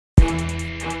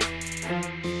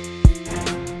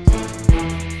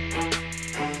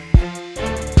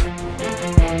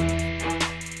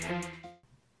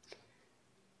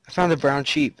I found a brown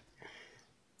sheep.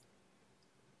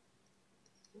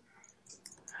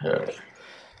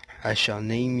 I shall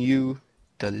name you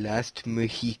the last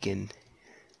Mohican.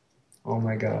 Oh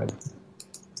my god.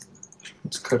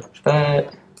 Let's cook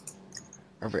that.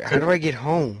 Robert, how do I get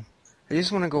home? I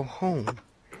just want to go home.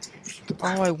 That's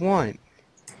all I want.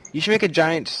 You should make a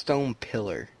giant stone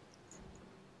pillar.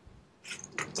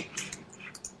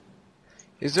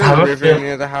 Is there a Have a river feel.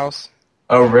 near the house?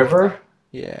 A river?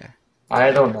 Yeah.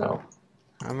 I don't know.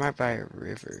 I might buy a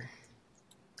river.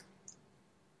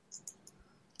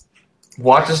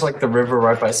 Watch us like the river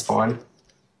right by spawn.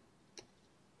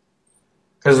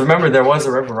 Because remember, there was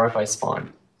a river right by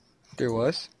spawn. There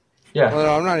was? Yeah. Well,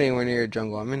 no, I'm not anywhere near a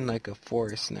jungle. I'm in like a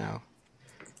forest now.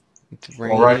 It's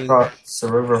Well, right raining. across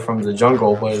the river from the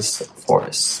jungle was a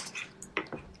forest.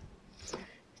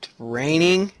 It's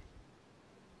raining.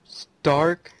 It's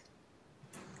dark.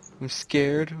 I'm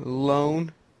scared.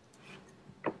 Alone.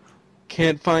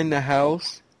 Can't find the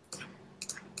house.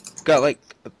 Got like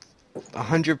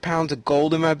 100 pounds of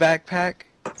gold in my backpack.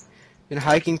 Been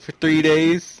hiking for 3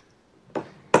 days.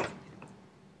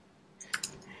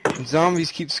 And zombies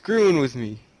keep screwing with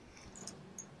me.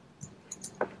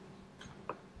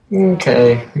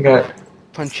 Okay, we got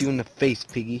Punch you in the face,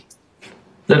 piggy.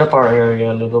 lit up our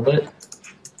area a little bit.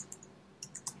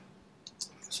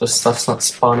 So stuff's not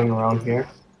spawning around here.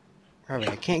 Robert,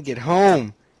 I can't get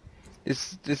home.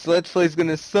 This Let's Play is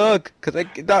gonna suck. Cause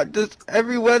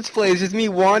every Let's Play is just me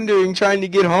wandering trying to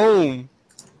get home.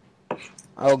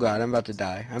 Oh god, I'm about to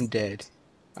die. I'm dead.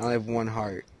 I only have one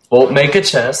heart. Well, make a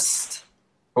chest.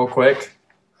 Real quick.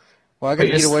 Well, I gotta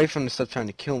get away from the stuff trying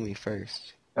to kill me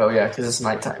first. Oh yeah, because it's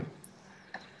nighttime.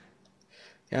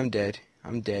 Yeah, I'm dead.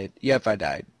 I'm dead. Yep, I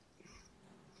died.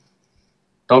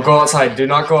 Don't go outside. Do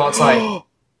not go outside.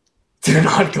 Do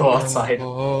not go outside.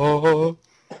 Oh.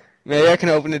 Maybe I can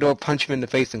open the door, punch him in the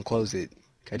face, and close it.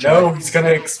 No, he's gonna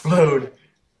explode.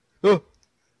 Oh,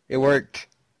 it worked.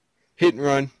 Hit and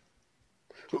run.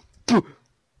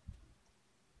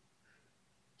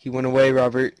 He went away,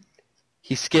 Robert.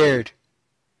 He's scared.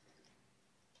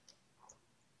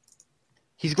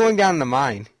 He's going down the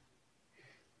mine.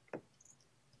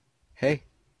 Hey.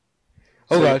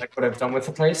 Oh so god. you like what I've done with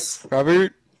the place?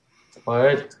 Robert.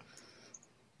 What?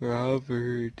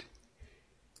 Robert.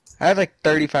 I have like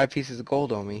 35 pieces of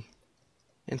gold on me.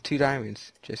 And 2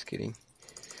 diamonds. Just kidding.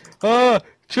 Ah!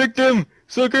 Tricked him!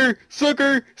 Sucker!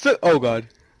 Sucker! Oh god.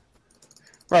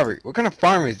 Robert, what kind of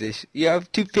farm is this? You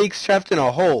have 2 pigs trapped in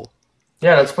a hole.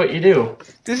 Yeah, that's what you do.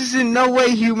 This is in no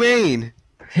way humane.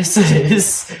 This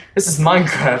is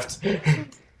Minecraft.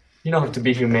 You don't have to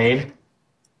be humane.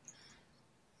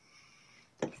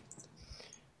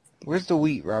 Where's the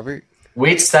wheat, Robert?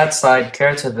 Wheat's that side,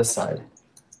 carrots are this side.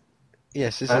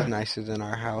 Yes, this is nicer than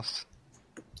our house.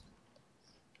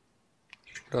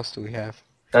 What else do we have?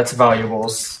 That's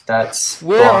valuables. That's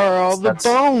Where are all the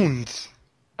bones?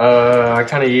 I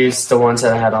kind of used the ones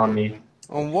that I had on me.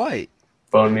 On what?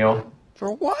 Bone meal.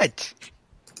 For what?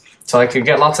 So I could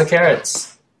get lots of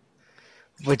carrots.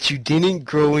 But you didn't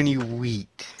grow any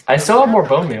wheat. I still have more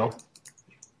bone meal.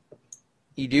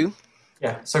 You do?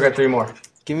 Yeah, still got 3 more.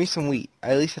 Give me some wheat. I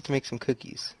at least have to make some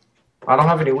cookies. I don't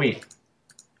have any wheat.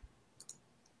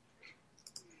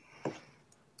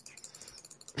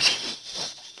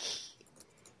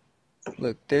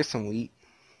 Look, there's some wheat.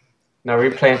 Now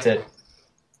replant it.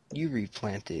 You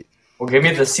replant it. Well, give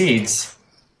me the seeds.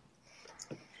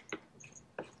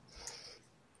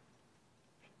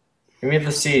 Give me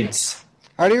the seeds.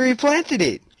 I already replanted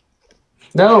it.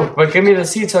 No, but give me the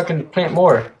seeds so I can plant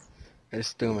more. I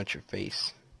just threw them at your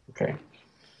face. Okay.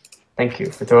 Thank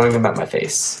you for throwing them at my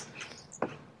face.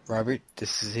 Robert,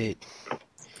 this is it.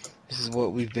 This is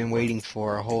what we've been waiting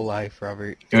for our whole life,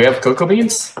 Robert. Do we have cocoa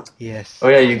beans? Yes. Oh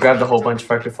yeah, you grabbed a whole bunch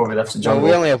right before we left the jungle. No,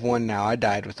 we only have one now. I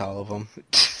died with all of them.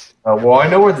 Well, I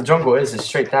know where the jungle is. It's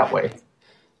straight that way.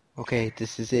 Okay,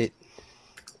 this is it.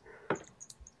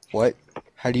 What?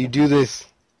 How do you do this?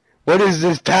 What is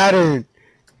this pattern?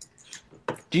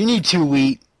 Do you need 2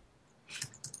 wheat?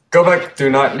 Go back. Do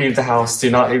not leave the house. Do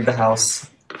not leave the house.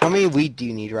 How many wheat do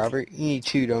you need, Robert? You need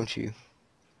 2, don't you?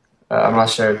 I'm not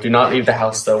sure. Do not leave the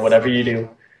house, though, whatever you do.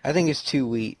 I think it's 2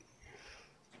 wheat.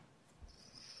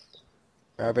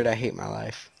 Robert, I hate my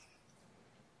life.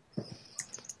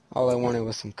 All I wanted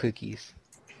was some cookies.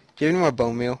 Do you have any more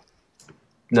bone meal?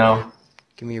 No.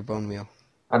 Give me your bone meal.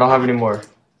 I don't have any more.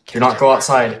 Do not go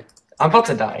outside. I'm about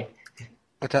to die.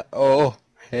 What's that? Oh,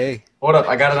 hey. Hold up.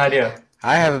 I got an idea.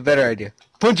 I have a better idea.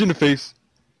 Punch in the face.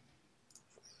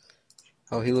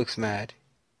 Oh, he looks mad.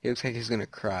 He looks like he's gonna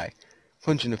cry.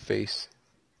 Punch in the face.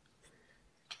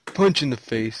 Punch in the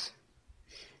face.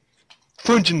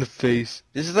 Punch in the face.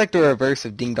 This is like the reverse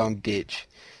of Ding Dong Ditch.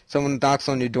 Someone knocks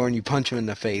on your door and you punch him in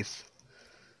the face.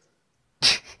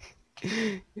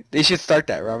 They should start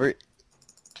that, Robert.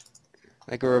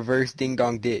 Like a reverse Ding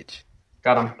Dong Ditch.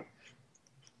 Got him.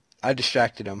 I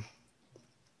distracted him.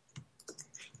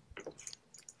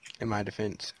 In my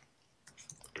defense.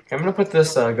 Okay, I'm gonna put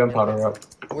this gunpowder up.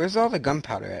 Where's all the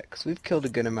gunpowder at? Because we've killed a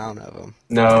good amount of them.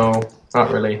 No,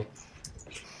 not really.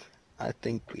 I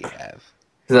think we have.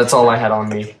 'Cause that's all I had on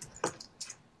me.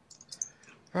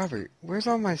 Robert, where's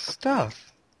all my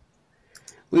stuff?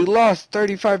 We lost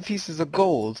 35 pieces of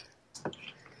gold.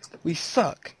 We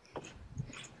suck.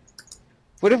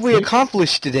 What have we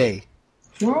accomplished today?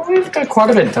 Well, we've got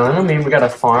quite a bit done. I mean, we got a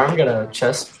farm, got a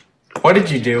chest. What did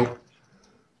you do?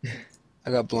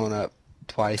 I got blown up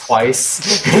twice.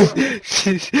 Twice.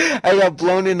 I got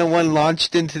blown into one,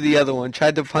 launched into the other one,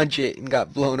 tried to punch it, and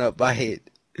got blown up by it.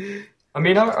 I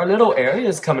mean, our little area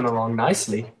is coming along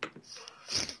nicely.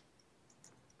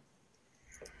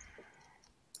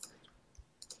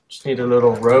 Just need a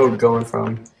little road going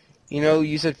from... You know,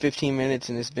 you said 15 minutes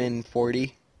and it's been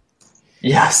 40.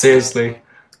 Yeah, seriously.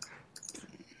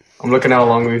 I'm looking how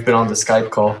long we've been on the Skype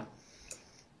call.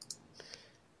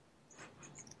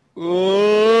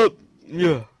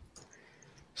 Yeah.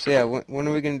 So yeah, when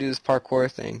are we gonna do this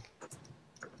parkour thing?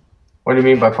 What do you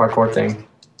mean by parkour thing?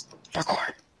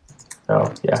 Parkour.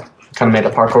 Oh, yeah. Kind of made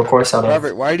a parkour course out of...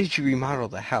 Robert, why did you remodel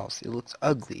the house? It looks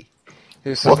ugly.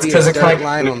 There's Well, supposed to because be it a dirt kinda-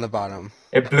 line on the bottom.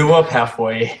 It blew up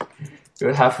halfway.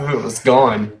 Half of it was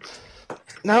gone.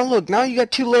 Now look, now you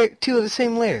got two of the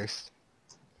same layers.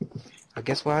 I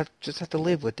guess we'll just have to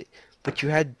live with it. But you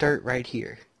had dirt right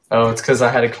here. Oh, it's because I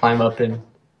had to climb up and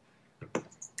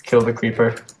kill the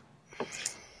creeper.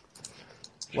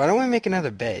 Why don't we make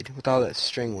another bed with all that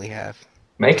string we have?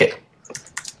 Make it.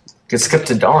 Get skip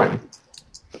to dawn.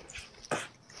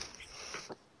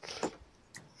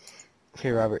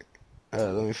 Here, Robert.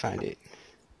 Let me find it.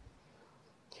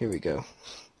 Here we go.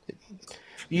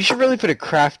 You should really put a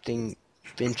crafting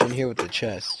bench in here with the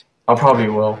chest. I probably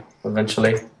will,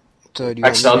 eventually. So do you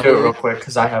Actually, I'll want me do to it real quick,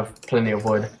 because I have plenty of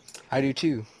wood. I do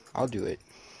too. I'll do it.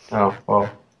 Oh,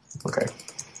 well, okay.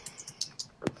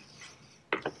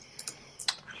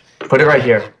 Put it right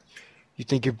here. You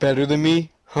think you're better than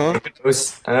me? Huh?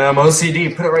 I'm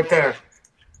OCD, put it right there.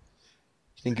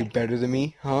 You think you're better than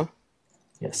me? Huh?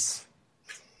 Yes.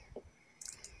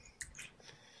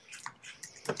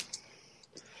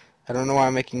 I don't know why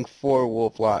I'm making 4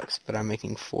 wool blocks, but I'm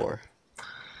making 4.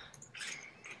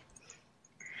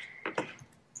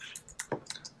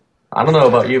 I don't know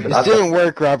about you, but This didn't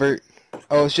work, Robert.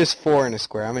 Oh, it's just 4 in a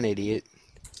square. I'm an idiot.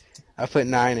 I put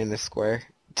 9 in a square.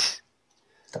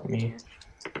 Dummy.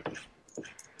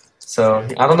 So,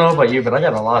 I don't know about you, but I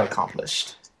got a lot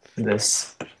accomplished in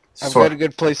this. I've got a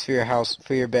good place for your house,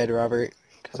 for your bed, Robert.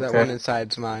 Because that one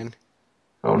inside's mine.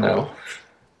 Oh no.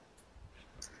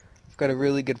 I've got a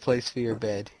really good place for your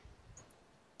bed.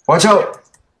 Watch out!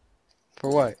 For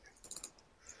what?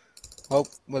 Oh,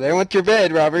 well, there went your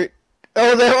bed, Robert.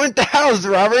 Oh, there went the house,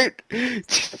 Robert! It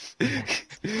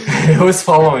was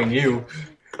following you.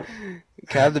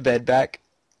 Can I have the bed back?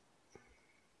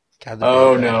 Can I have the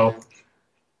Oh bed back? no.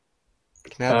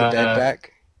 Can I have the bed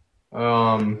back?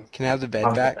 Can I have the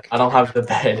bed back? I don't have the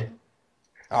bed.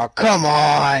 Oh, come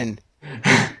on!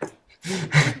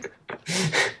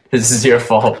 This is your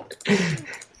fault.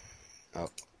 Oh.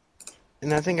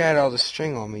 And I think I had all the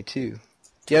string on me, too.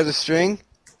 Do you have the string?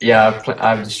 Yeah,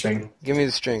 I have the string. Give me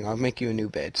the string. I'll make you a new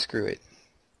bed. Screw it.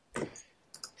 Give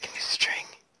me the string.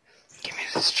 Give me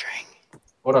the string.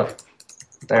 Hold up.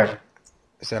 There.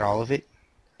 Is that all of it?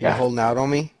 Yeah. You're holding out on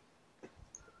me?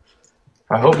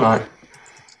 I hope not.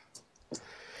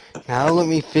 Now let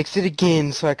me fix it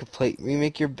again so I can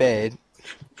remake your bed.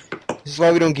 This is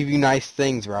why we don't give you nice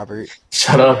things, Robert.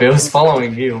 Shut up, it was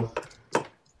following you.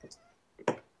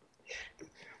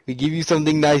 We give you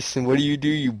something nice, and what do?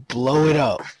 You blow it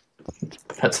up.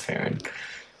 That's Farron.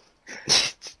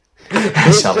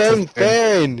 We're saying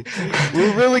Farron.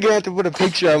 We're really gonna have to put a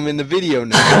picture of him in the video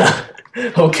now.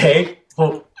 Okay.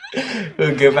 We'll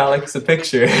give Alex a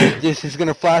picture. This is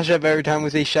gonna flash up every time we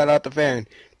say shout out to Farron.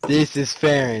 This is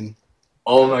Farron.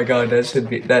 Oh my god,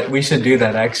 we should do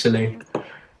that actually.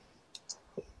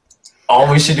 Oh,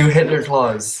 we should do Hitler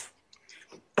claws.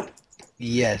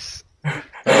 Yes.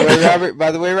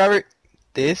 By the way, Robert,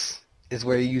 this is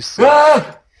where you sleep.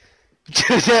 Ah!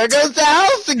 There goes the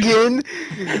house again.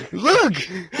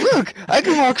 Look, I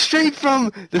can walk straight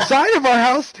from the side of our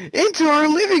house into our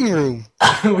living room.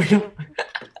 We don't...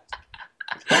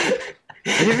 Have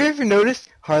you ever noticed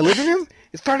how our living room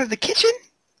is part of the kitchen?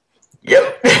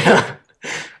 Yep.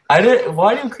 I didn't.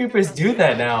 Why do creepers do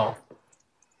that now?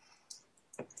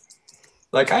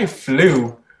 Like I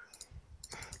flew.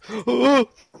 I'll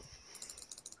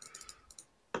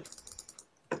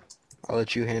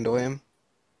let you handle him.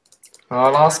 Oh, I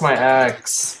lost my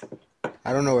axe.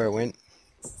 I don't know where it went.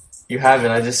 You have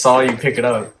it. I just saw you pick it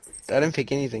up. I didn't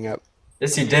pick anything up.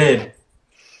 Yes, you did.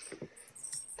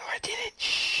 No, I didn't.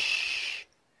 Shh.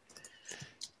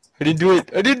 I didn't do it.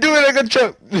 I didn't do it. I got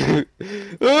trapped.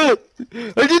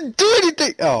 I didn't do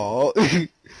anything. Oh. Give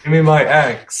me my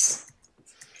axe.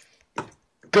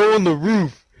 Go on the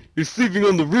roof. You're sleeping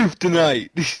on the roof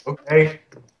tonight. Okay.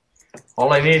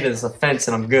 All I need is a fence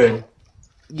and I'm good.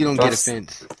 You don't get a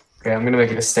fence. Okay, I'm gonna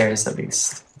make it a stairs at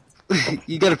least.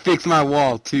 You gotta fix my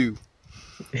wall too.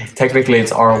 Technically,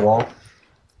 it's our wall.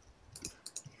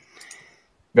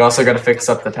 We also gotta fix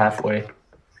up the pathway.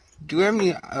 Do we have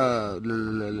any,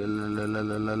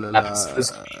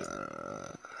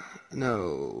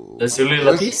 no. Lazuli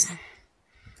lapis?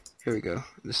 Here we go.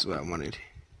 This is what I wanted.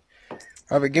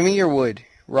 Robert, give me your wood.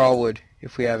 Raw wood,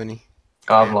 if we have any.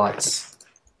 God lots.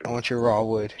 I want your raw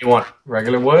wood. You want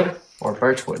regular wood or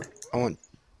birch wood? I want...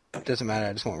 Doesn't matter,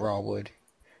 I just want raw wood.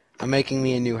 I'm making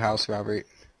me a new house, Robert.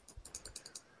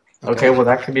 Okay, well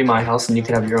that could be my house and you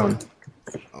can have your own.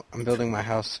 I'm building my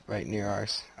house right near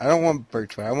ours. I don't want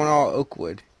birch wood. I want all oak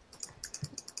wood.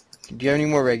 Do you have any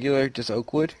more regular, just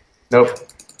oak wood? Nope.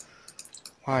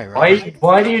 Why, Robert?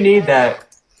 Why do you need that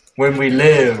when we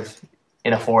live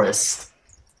in a forest?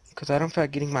 Because I don't feel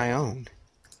like getting my own.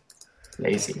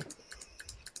 Lazy.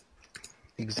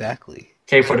 Exactly.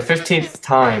 Okay, for the 15th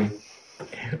time,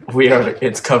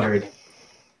 it's covered.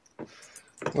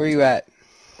 Where are you at?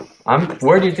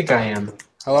 Where do you think I am?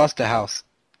 I lost a house.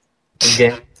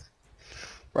 Again?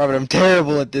 Robert, I'm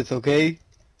terrible at this, okay?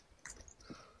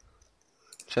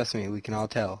 Trust me, we can all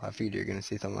tell. I figured you were going to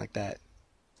say something like that.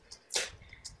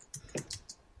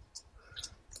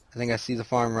 I think I see the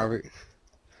farm, Robert.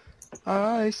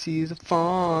 I see the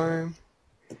farm.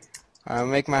 I'll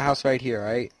make my house right here,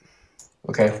 right?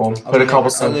 Okay, well, put a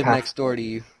cobblestone I'll live path. next door to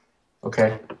you.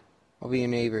 Okay. I'll be your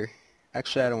neighbor.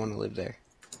 Actually, I don't want to live there.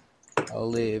 I'll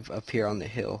live up here on the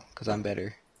hill, because I'm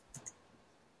better.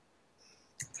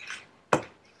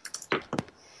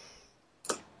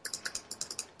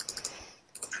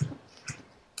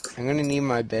 I'm going to need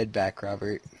my bed back,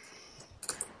 Robert.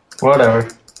 Whatever.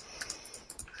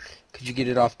 Could you get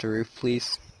it off the roof,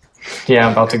 please? Yeah,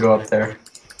 I'm about to go up there.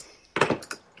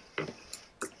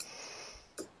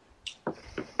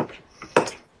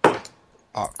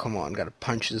 Oh, come on. Gotta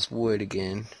punch this wood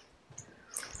again.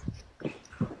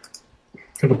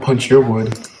 Gonna punch your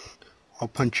wood. I'll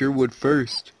punch your wood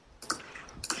first.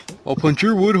 I'll punch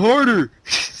your wood harder.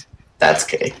 That's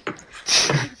gay.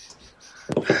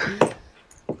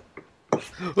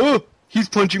 Oh, he's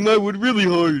punching my wood really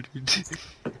hard.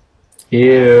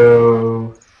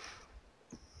 Ew.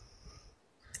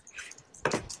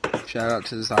 Shout out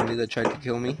to the zombie that tried to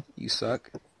kill me. You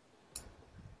suck.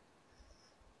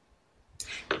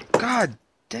 God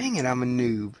dang it, I'm a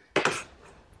noob.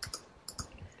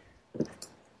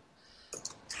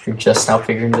 You're just now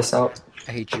figuring this out?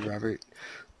 I hate you, Robert.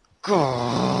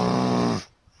 God.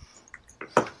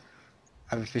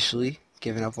 I've officially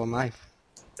given up on life.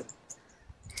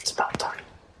 It's about time.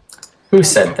 Who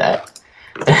said that?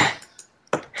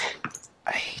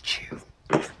 I hate you.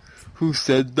 Who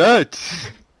said that?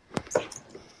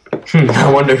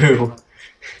 I wonder who.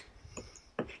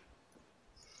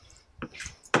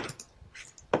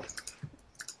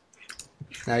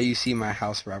 Now you see my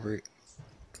house, Robert.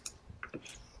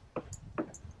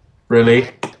 Really?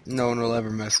 No one will ever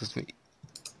mess with me.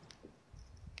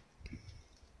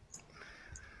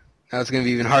 Now it's gonna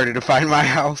be even harder to find my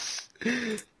house.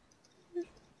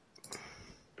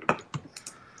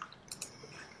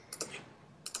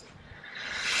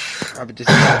 Robert,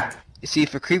 you see,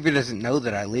 if a creeper doesn't know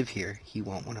that I live here, he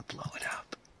won't want to blow it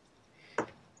up.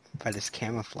 If I just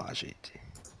camouflage it.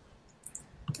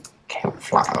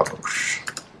 Camouflage.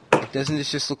 Like, doesn't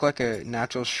this just look like a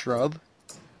natural shrub?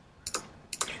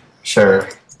 Sure.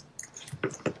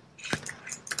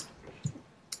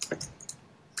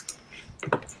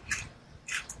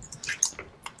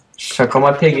 Check on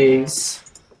my piggies.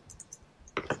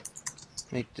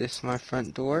 Make this my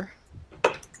front door.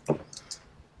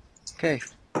 Okay.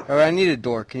 Oh, I need a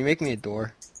door. Can you make me a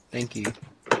door? Thank you.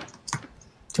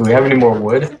 Do we have any more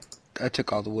wood? I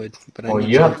took all the wood, but Well, I need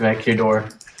you some. have to make your door.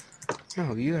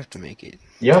 No, you have to make it.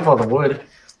 You have all the wood.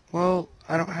 Well,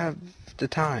 I don't have the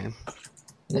time.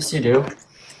 Yes, you do.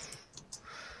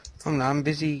 I'm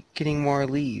busy getting more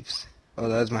leaves. Oh,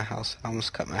 that was my house. I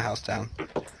almost cut my house down.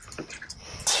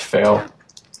 Fail.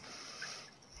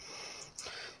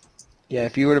 Yeah,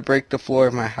 if you were to break the floor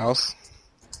of my house,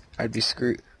 I'd be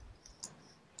screwed.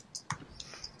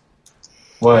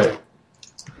 What?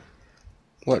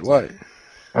 What?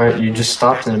 Alright, you just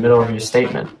stopped in the middle of your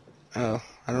statement. Oh,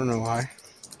 I don't know why.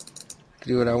 I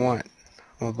can do what I want.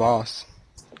 I'm a boss.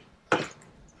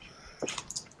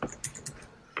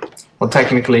 Well,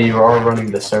 technically, you are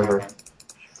running the server.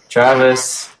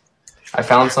 Travis, I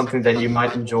found something that you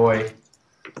might enjoy.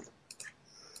 Did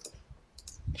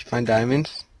you find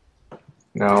diamonds?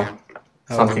 No,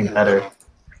 Oh, something better.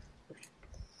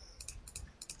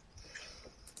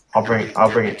 I'll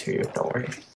bring it to you. Don't worry.